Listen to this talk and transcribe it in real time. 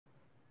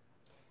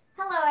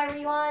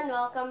everyone!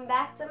 Welcome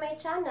back to my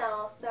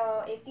channel.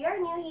 So if you're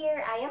new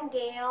here, I am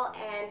Gail,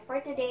 and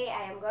for today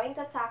I am going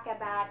to talk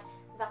about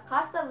the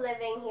cost of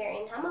living here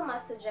in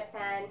Hamamatsu,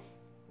 Japan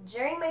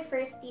during my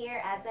first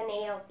year as an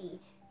ALT.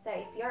 So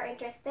if you're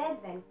interested,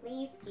 then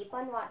please keep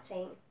on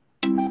watching.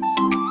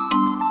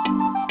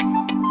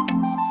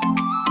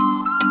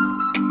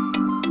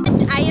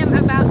 And I am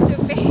about to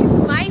pay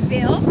my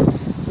bills.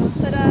 So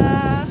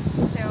ta-da!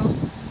 So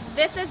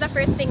this is the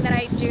first thing that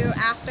I do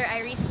after I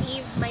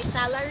receive my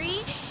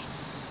salary.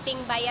 Ting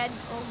bayad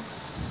og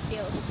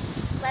bills.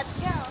 Let's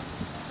go!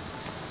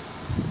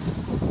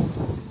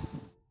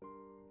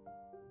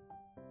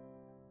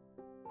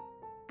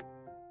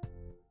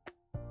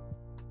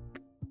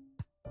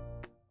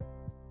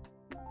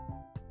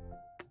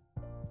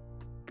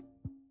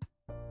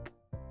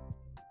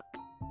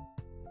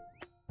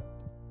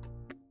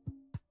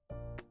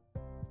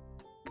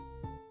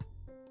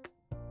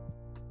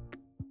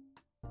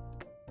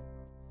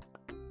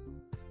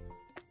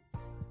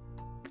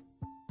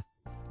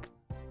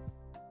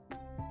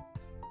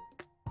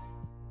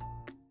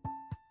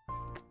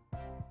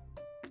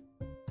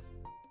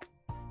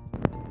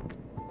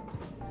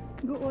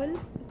 Gool?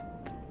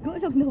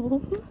 Gool og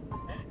no.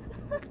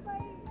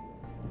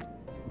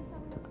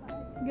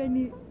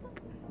 Gani.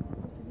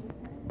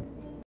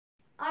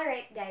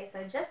 Alright guys,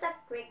 so just a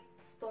quick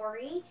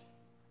story.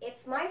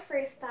 It's my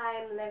first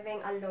time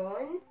living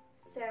alone.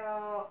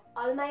 So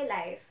all my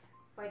life,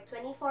 for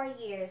 24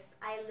 years,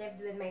 I lived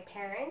with my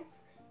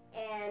parents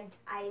and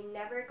I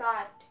never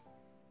got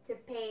to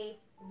pay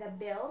the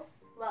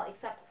bills. Well,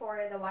 except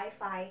for the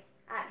Wi-Fi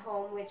at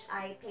home, which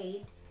I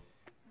paid.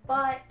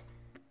 But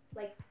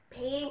like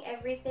paying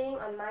everything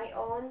on my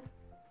own,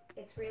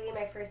 it's really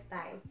my first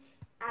time.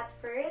 At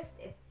first,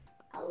 it's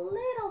a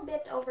little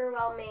bit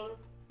overwhelming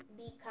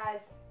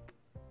because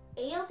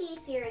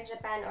ALTs here in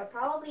Japan, or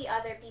probably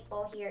other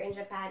people here in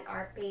Japan,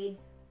 are paid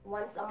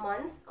once a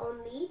month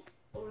only.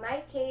 In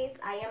my case,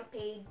 I am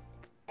paid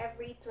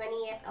every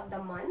 20th of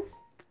the month.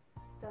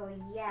 So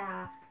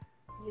yeah,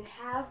 you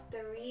have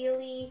to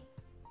really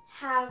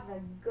have a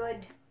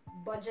good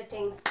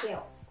budgeting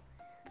skills.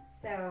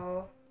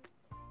 So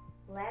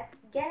let's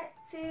get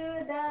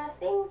to the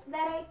things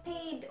that I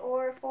paid,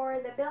 or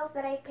for the bills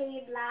that I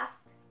paid last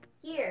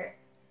year.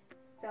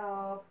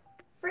 So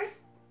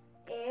first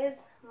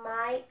is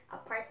my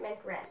apartment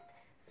rent.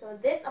 So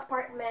this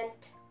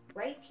apartment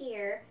right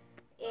here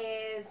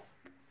is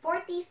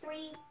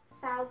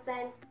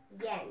 43,000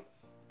 yen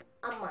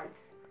a month.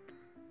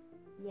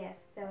 Yes,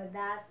 so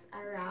that's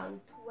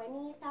around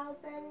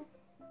 20,000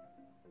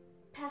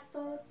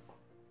 pesos.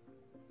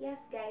 Yes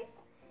guys,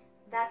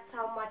 that's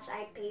how much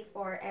I pay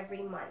for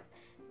every month.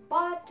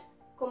 But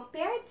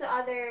compared to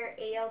other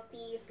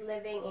ALTs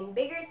living in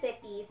bigger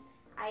cities,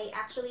 I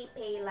actually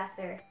pay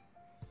lesser.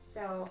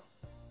 So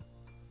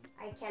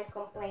I can't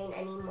complain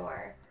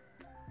anymore.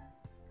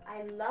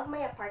 I love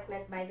my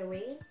apartment, by the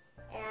way,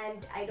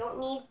 and I don't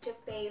need to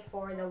pay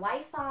for the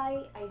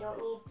Wi-Fi. I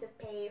don't need to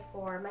pay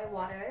for my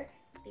water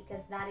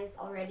because that is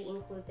already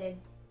included,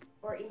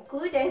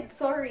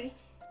 sorry,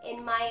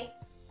 in my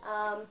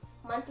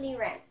monthly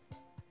rent.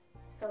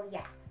 So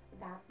yeah,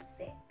 that's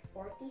it.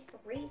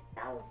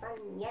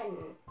 43,000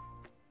 yen.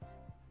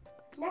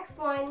 Next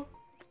one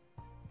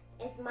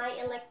is my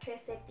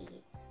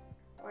electricity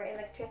or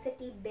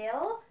electricity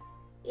bill.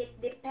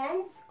 It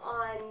depends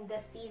on the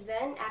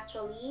season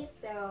actually.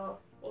 So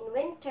in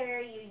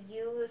winter you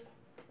use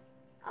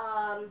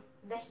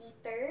the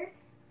heater,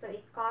 so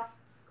it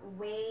costs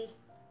way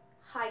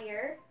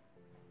higher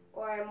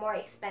or more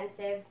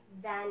expensive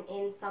than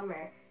in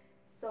summer.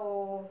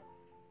 So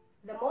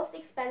the most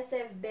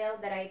expensive bill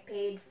that I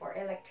paid for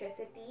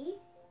electricity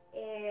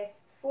is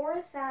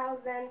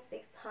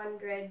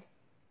 4,600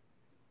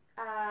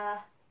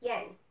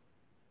 yen.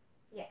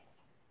 Yes.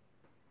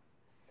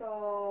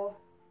 So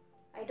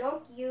I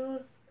don't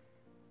use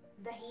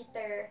the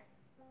heater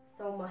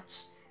so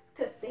much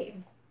to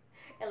save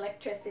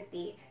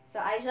electricity. So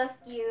I just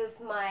use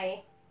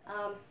my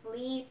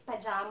fleece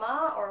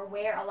pajama or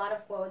wear a lot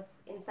of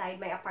clothes inside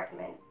my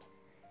apartment.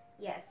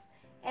 Yes.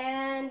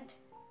 And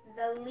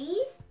the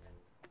least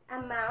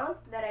amount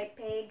that I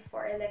paid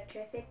for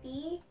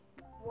electricity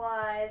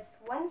was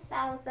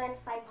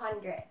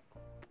 1,500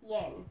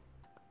 yen.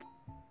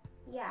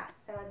 Yeah,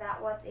 so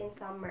that was in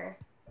summer.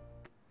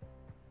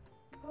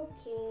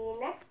 Okay,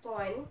 next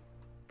one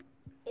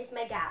is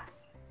my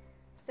gas.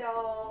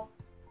 So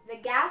the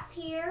gas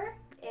here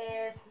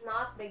is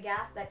not the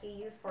gas that you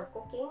use for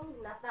cooking,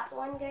 not that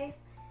one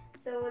guys.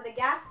 So the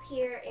gas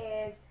here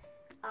is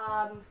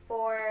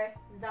for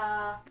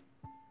the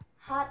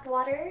hot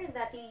water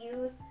that you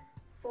use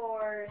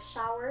for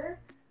shower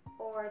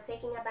or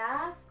taking a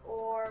bath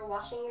or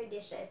washing your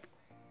dishes.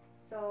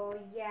 So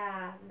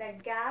yeah, the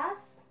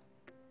gas,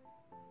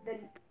 the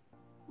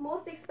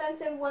most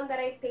expensive one that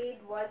I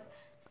paid was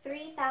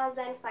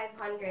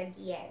 3,500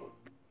 yen.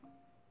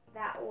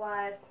 That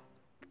was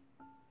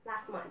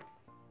last month.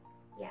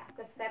 Yeah,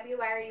 because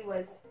February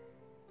was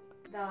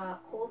the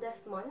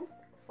coldest month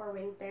for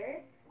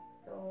winter,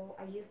 so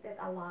I used it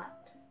a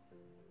lot.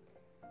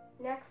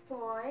 Next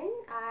one,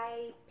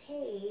 I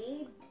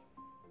paid,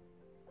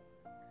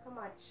 how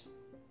much?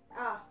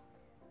 Ah,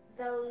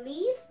 the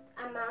least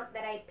amount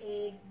that I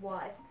paid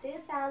was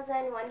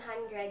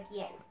 2,100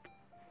 yen.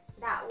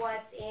 That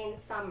was in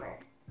summer.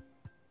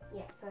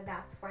 Yeah, so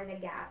that's for the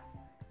gas.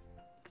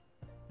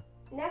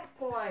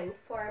 Next one,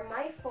 for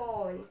my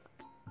phone.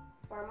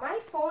 For my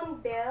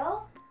phone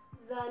bill,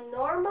 the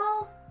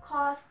normal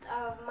cost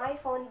of my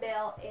phone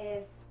bill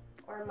is,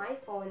 or my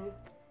phone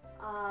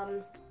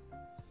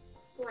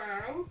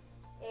plan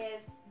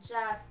is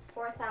just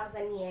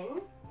 4,000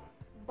 yen.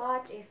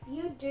 But if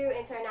you do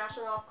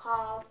international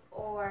calls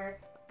or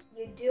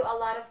you do a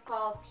lot of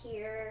calls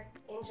here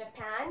in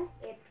Japan,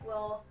 it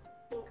will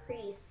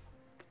increase.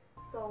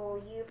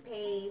 So you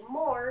pay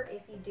more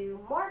if you do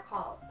more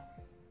calls.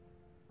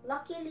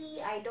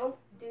 Luckily, I don't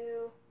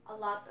do a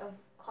lot of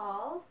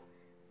calls.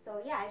 So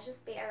yeah, I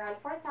just pay around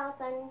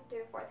 4,000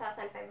 to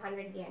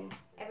 4,500 yen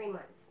every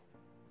month.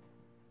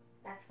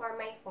 That's for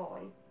my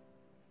phone.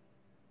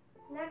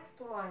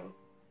 Next one,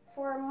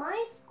 for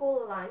my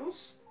school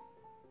lunch.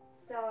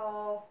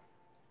 So,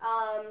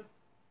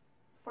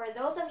 for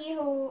those of you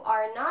who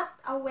are not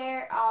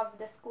aware of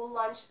the school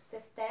lunch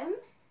system,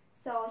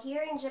 so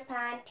here in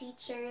Japan,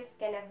 teachers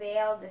can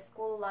avail the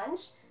school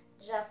lunch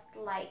just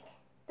like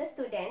the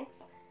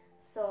students.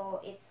 So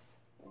it's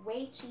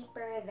way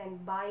cheaper than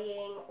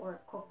buying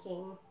or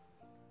cooking.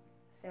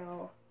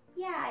 So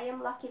yeah, I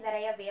am lucky that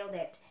I availed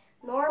it.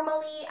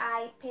 Normally,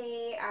 I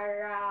pay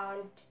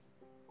around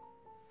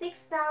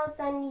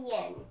 6,000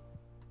 yen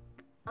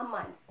a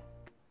month.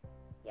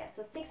 Yeah,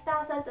 so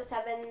 6,000 to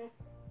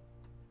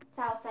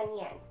 7,000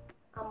 yen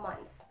a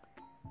month.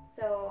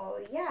 So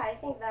yeah, I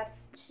think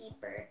that's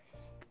cheaper.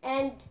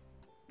 And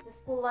the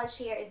school lunch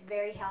here is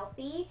very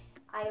healthy.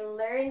 I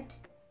learned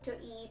to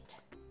eat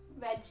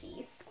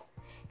veggies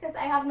because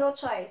I have no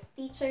choice.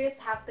 Teachers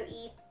have to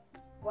eat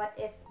what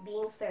is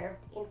being served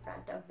in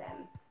front of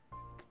them.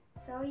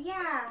 So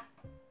yeah,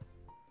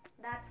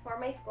 that's for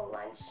my school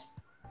lunch.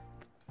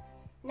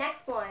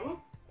 Next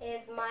one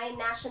is my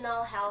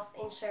national health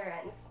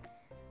insurance.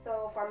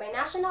 So for my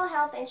national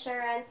health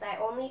insurance, I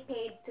only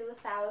paid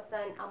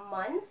 2,000 a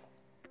month.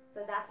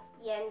 So that's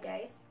yen,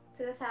 guys.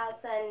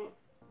 2,000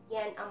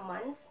 yen a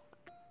month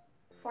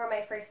for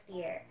my first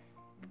year.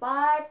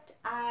 But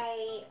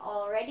I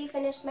already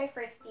finished my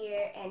first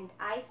year and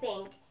I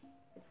think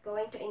it's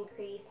going to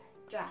increase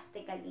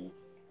drastically.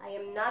 I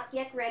am not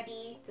yet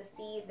ready to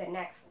see the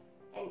next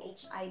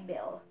NHI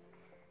bill.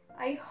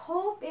 I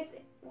hope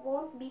it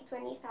won't be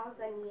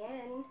 20,000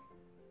 yen.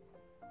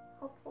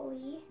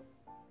 Hopefully.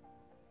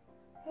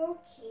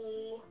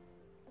 Okay.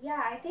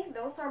 Yeah, I think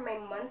those are my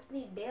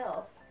monthly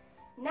bills.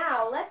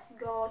 Now, let's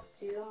go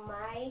to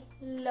my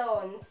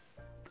loans.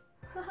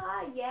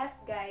 Haha, yes,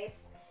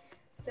 guys.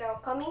 So,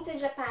 coming to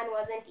Japan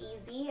wasn't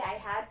easy. I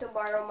had to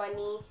borrow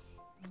money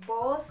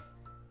both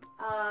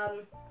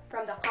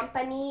from the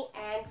company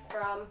and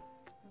from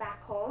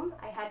back home.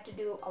 I had to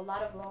do a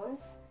lot of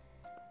loans.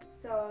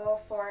 So,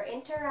 for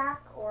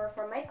Interact or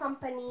for my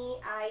company,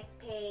 I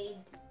paid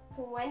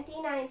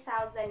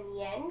 29,000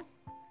 yen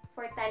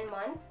for 10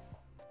 months.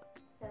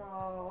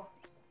 So,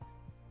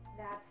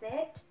 that's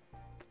it.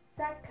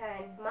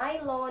 Second,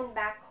 my loan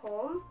back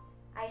home,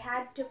 I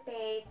had to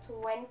pay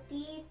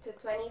 20 to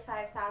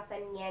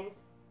 25,000 yen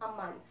a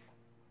month.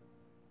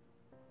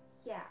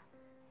 Yeah.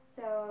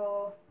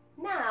 So,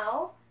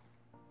 now,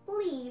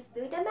 please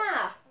do the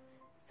math.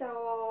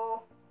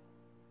 So,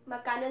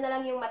 magkano na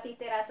lang yung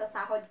matitira sa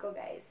sahod ko,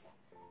 guys?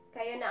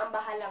 Kayo na ang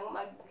bahalang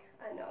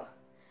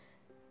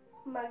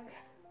mag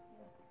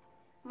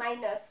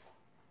minus.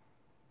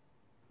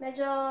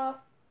 Medyo,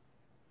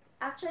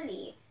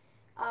 actually,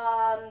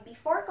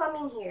 before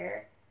coming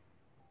here,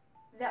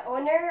 the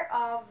owner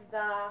of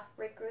the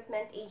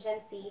recruitment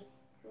agency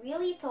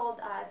really told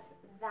us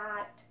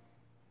that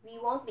we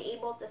won't be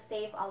able to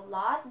save a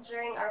lot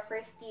during our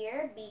first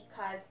year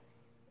because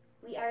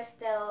we are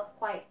still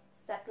quite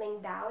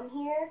settling down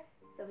here.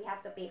 So we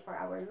have to pay for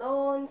our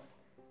loans,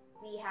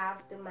 we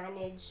have to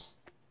manage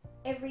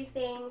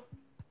everything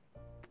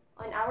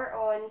on our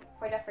own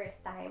for the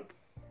first time.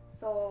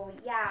 So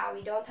yeah,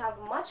 we don't have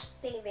much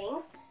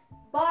savings,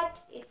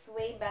 but it's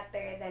way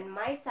better than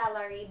my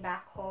salary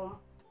back home.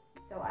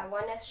 So I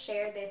want to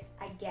share this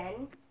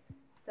again.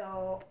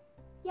 So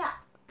yeah,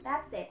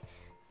 that's it.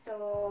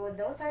 So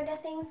those are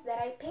the things that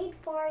I paid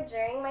for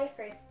during my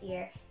first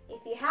year.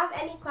 If you have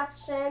any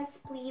questions,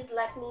 please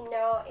let me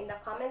know in the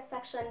comment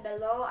section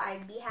below.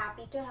 I'd be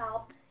happy to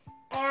help.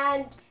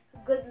 And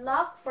good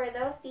luck for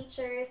those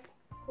teachers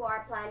who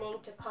are planning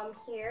to come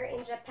here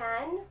in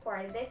Japan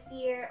for this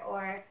year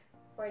or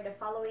for the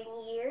following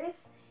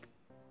years.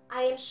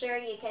 I am sure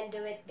you can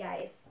do it,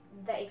 guys.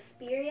 The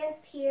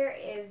experience here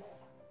is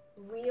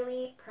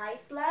really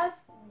priceless.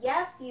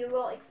 Yes, you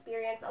will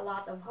experience a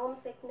lot of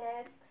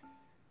homesickness,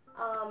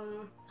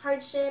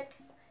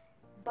 hardships,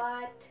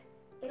 but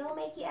it'll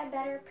make you a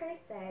better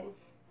person.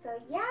 So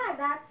yeah,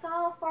 that's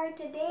all for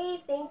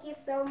today. Thank you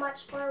so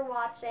much for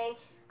watching.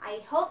 I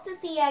hope to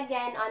see you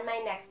again on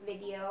my next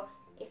video.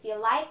 If you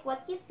like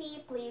what you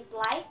see, please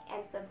like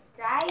and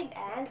subscribe,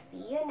 and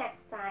see you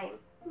next time.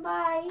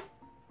 Bye!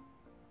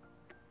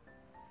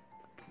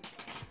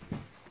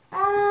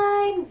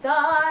 I'm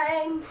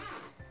done!